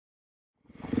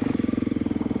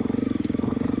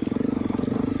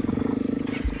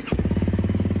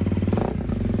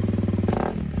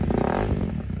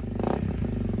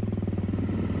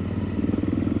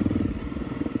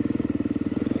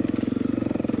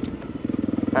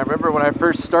I remember when I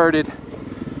first started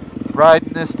riding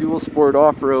this dual sport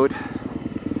off-road,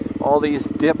 all these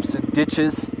dips and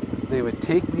ditches, they would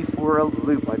take me for a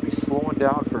loop. I'd be slowing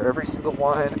down for every single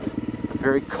one,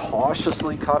 very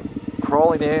cautiously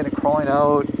crawling in and crawling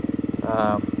out,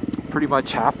 pretty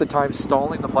much half the time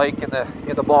stalling the bike in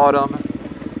the bottom,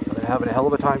 and then having a hell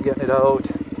of a time getting it out.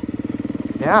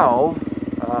 Now,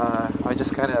 I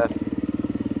just kind of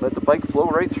let the bike flow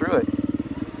right through it.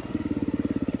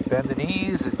 Bend the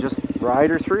knees and just ride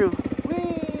her through.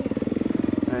 Whee!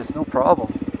 There's no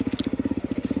problem.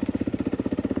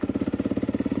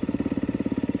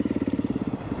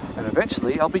 And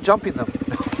eventually I'll be jumping them.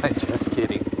 No, I'm just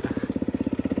kidding.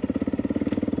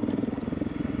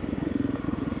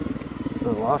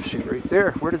 Little offshoot right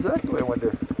there. Where does that go, I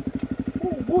wonder?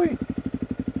 Oh boy.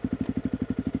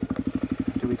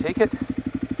 Do we take it?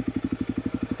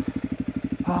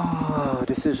 Oh,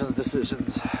 decisions.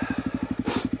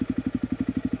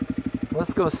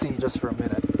 Let's go see just for a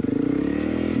minute.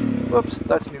 Whoops,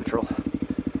 that's neutral.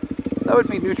 That would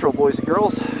be neutral, boys and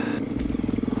girls.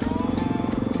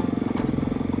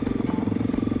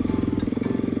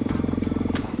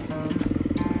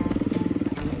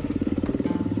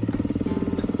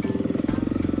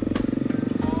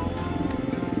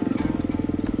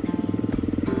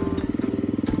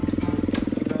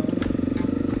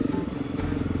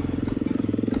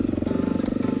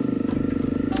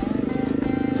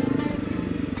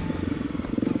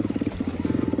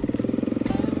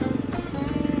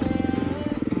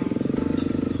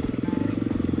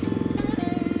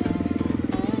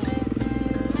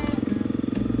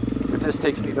 If this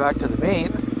takes me back to the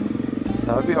main,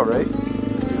 that would be alright. Do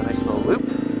a nice little loop.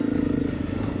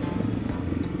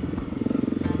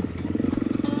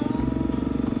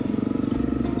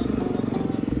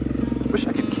 Wish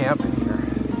I could camp in here.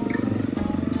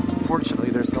 Unfortunately,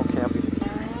 there's no camping in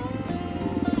here.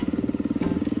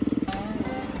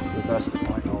 To the best of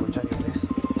my knowledge, anyways.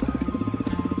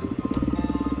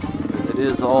 Because it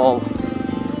is all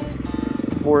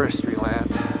forestry land.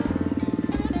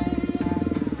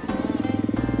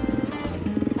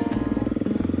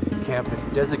 Camping,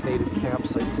 designated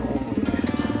campsites only.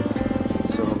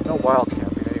 So no wild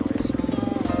camping anyways.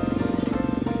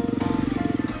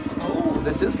 Oh,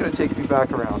 this is going to take me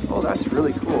back around. Oh, that's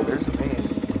really cool. There's the main.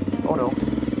 Oh no.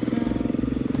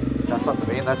 That's not the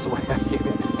main, that's the way I came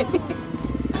in.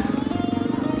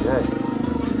 Okay.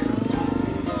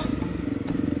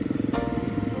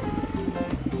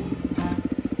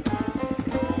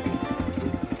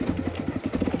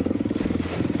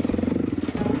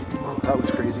 Oh, that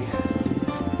was crazy.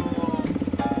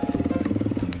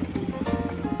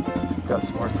 Got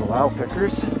some more Salal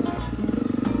pickers.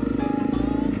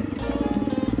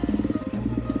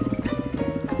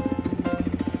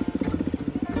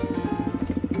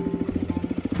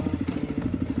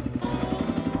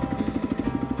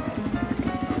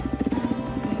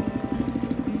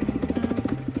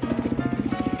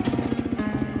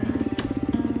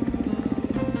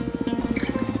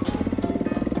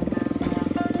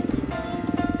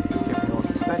 Give me a little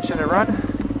suspension to run.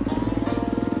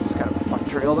 It's kind of a fun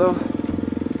trail though.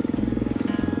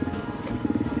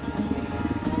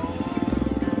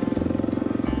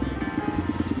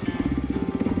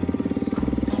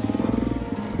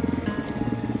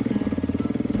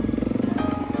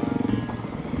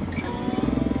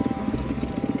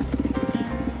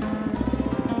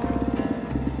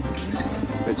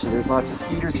 Bet you there's lots of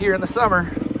skeeters here in the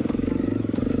summer.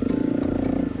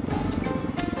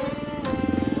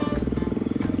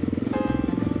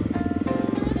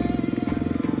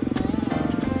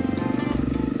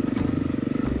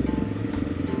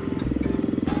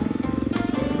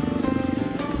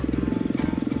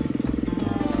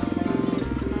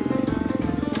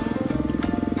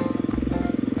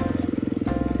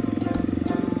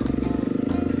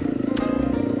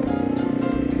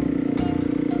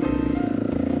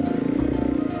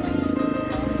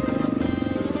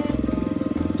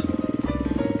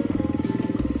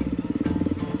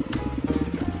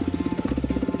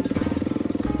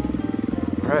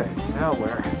 Right, now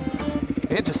we're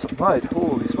into some mud.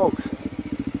 Holy smokes.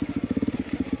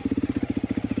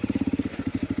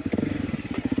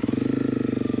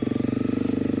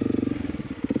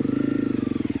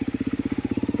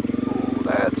 Oh,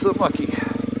 that's a mucky.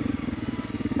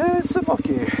 That's a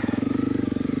mucky.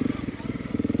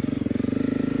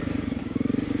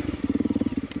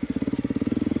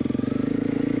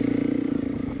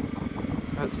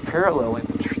 That's paralleling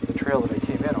the trail that I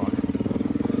came in on.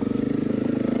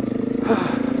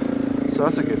 So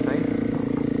that's a good thing.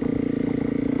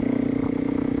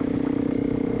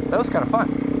 That was kind of fun.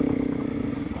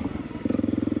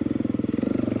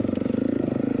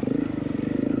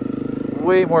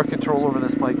 way more control over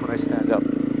this bike when I stand up.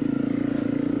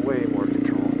 Way more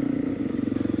control.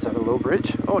 Is that a low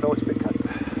bridge? Oh no, it's big cut.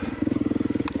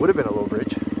 Would have been a low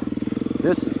bridge.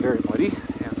 This is very muddy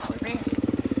and slimy.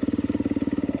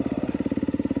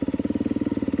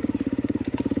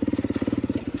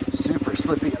 Super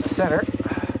slippy in the center.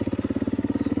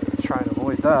 So I'm going to try and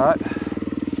avoid that.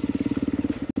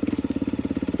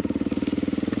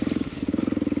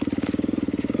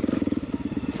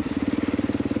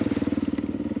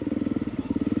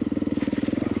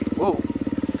 Whoa.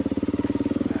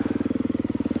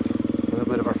 A little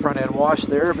bit of a front end wash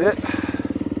there a bit.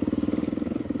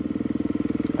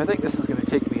 I think this is going to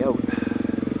take me out.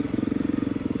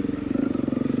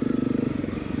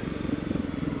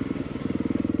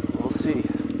 We'll see.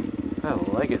 I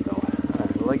like it though. I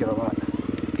like it a lot.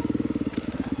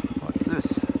 What's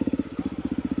this?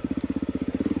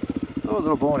 Oh, a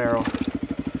little bow and arrow.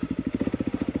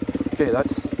 Okay,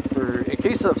 that's for in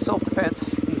case of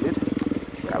self-defense needed.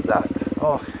 Grab that.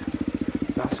 Oh,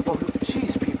 basketball hoop.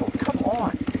 Jeez, people, come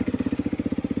on.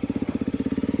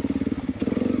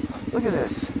 Look at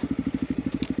this.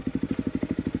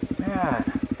 Man,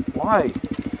 why?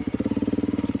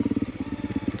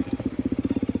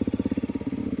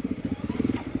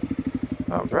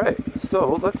 Alright,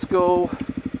 so let's go.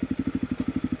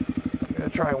 I'm going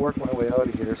to try and work my way out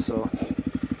of here, so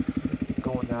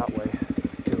going that way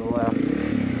to the left.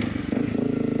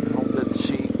 I hope that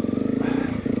she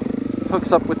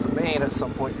hooks up with the main at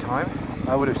some point in time.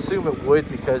 I would assume it would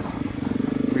because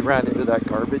we ran into that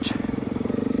garbage.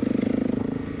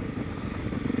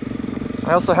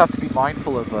 I also have to be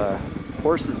mindful of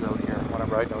horses out here when I'm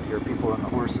riding out here, people on the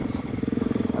horses.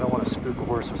 I don't want to spook a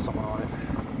horse with someone on it.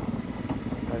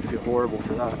 I'd feel horrible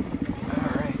for that.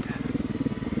 Alright.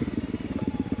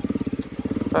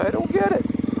 I don't get it.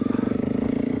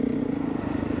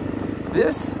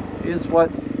 This is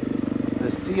what the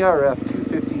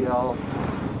CRF250L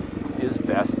is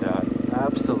best at.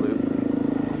 Absolutely.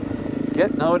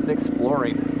 Getting out and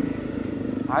exploring.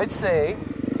 I'd say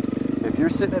if you're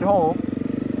sitting at home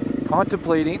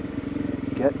contemplating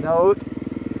getting out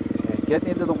and getting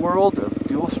into the world of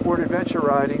dual sport adventure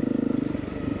riding,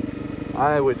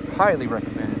 I would highly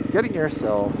recommend getting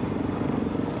yourself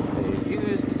a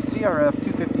used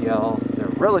CRF250L. They're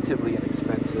relatively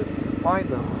inexpensive. You can find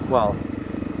them, well,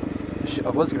 I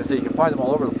was going to say you can find them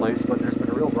all over the place, but there's been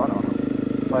a real run on them.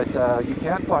 But you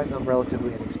can find them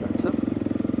relatively inexpensive.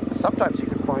 Sometimes you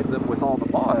can find them with all the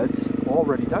mods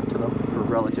already done to them for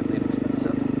relatively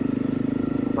inexpensive.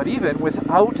 But even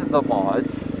without the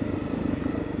mods,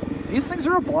 these things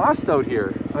are a blast out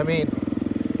here. I mean,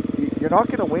 you're not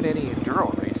going to win any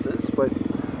enduro races, but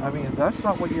I mean that's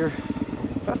not what you're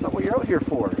out here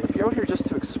for. If you're out here just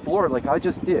to explore, like I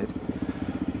just did,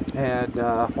 and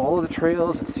follow the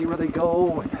trails and see where they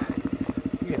go, and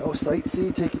you know,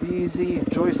 sightsee, take it easy,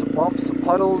 enjoy some bumps, some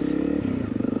puddles,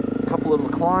 a couple little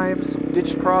climbs, some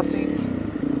ditch crossings.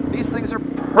 These things are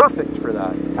perfect for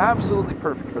that. Absolutely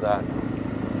perfect for that.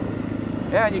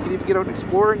 And you can even get out and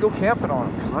explore and go camping on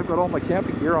them, because I've got all my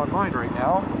camping gear on mine right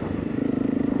now.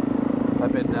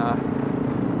 I've been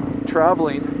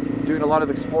traveling, doing a lot of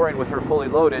exploring with her fully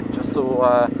loaded, just so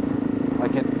I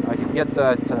can get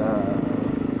that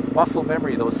muscle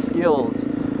memory, those skills,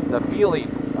 the feeling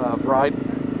of riding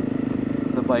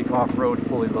the bike off-road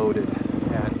fully loaded,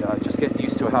 and just getting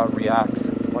used to how it reacts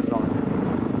and whatnot.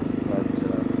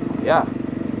 But yeah,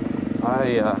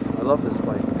 I love this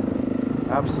bike.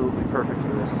 Absolutely perfect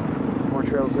for this. More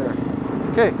trails there.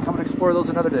 Okay, come and explore those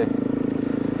another day.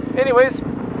 Anyways,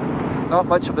 not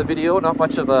much of a video, not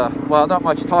much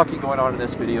talking going on in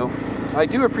this video. I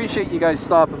do appreciate you guys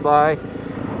stopping by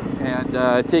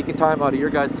and taking time out of your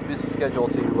guys' busy schedule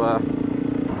to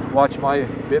watch my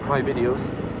videos.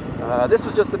 This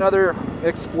was just another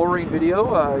exploring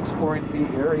video, exploring the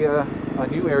area, a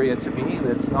new area to me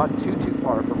that's not too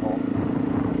far from home.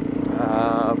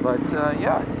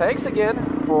 Yeah, thanks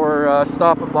again for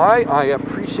stopping by. I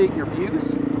appreciate your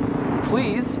views.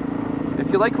 Please, if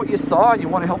you like what you saw and you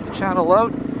want to help the channel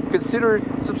out, consider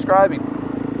subscribing.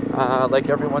 Like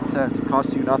everyone says, it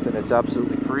costs you nothing. It's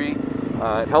absolutely free.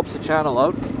 It helps the channel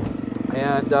out.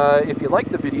 And if you like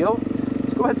the video,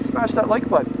 just go ahead and smash that like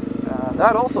button.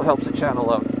 That also helps the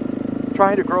channel out. I'm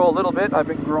trying to grow a little bit. I've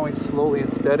been growing slowly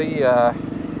and steady. I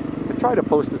try to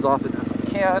post as often as I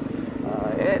can.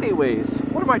 Anyways,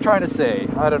 what am I trying to say?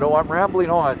 I don't know, I'm rambling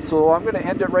on, so I'm going to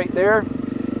end it right there.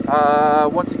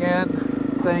 Once again,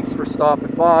 thanks for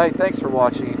stopping by, thanks for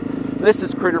watching. This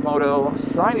is Crittermoto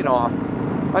signing off.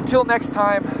 Until next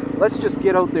time, let's just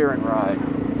get out there and ride.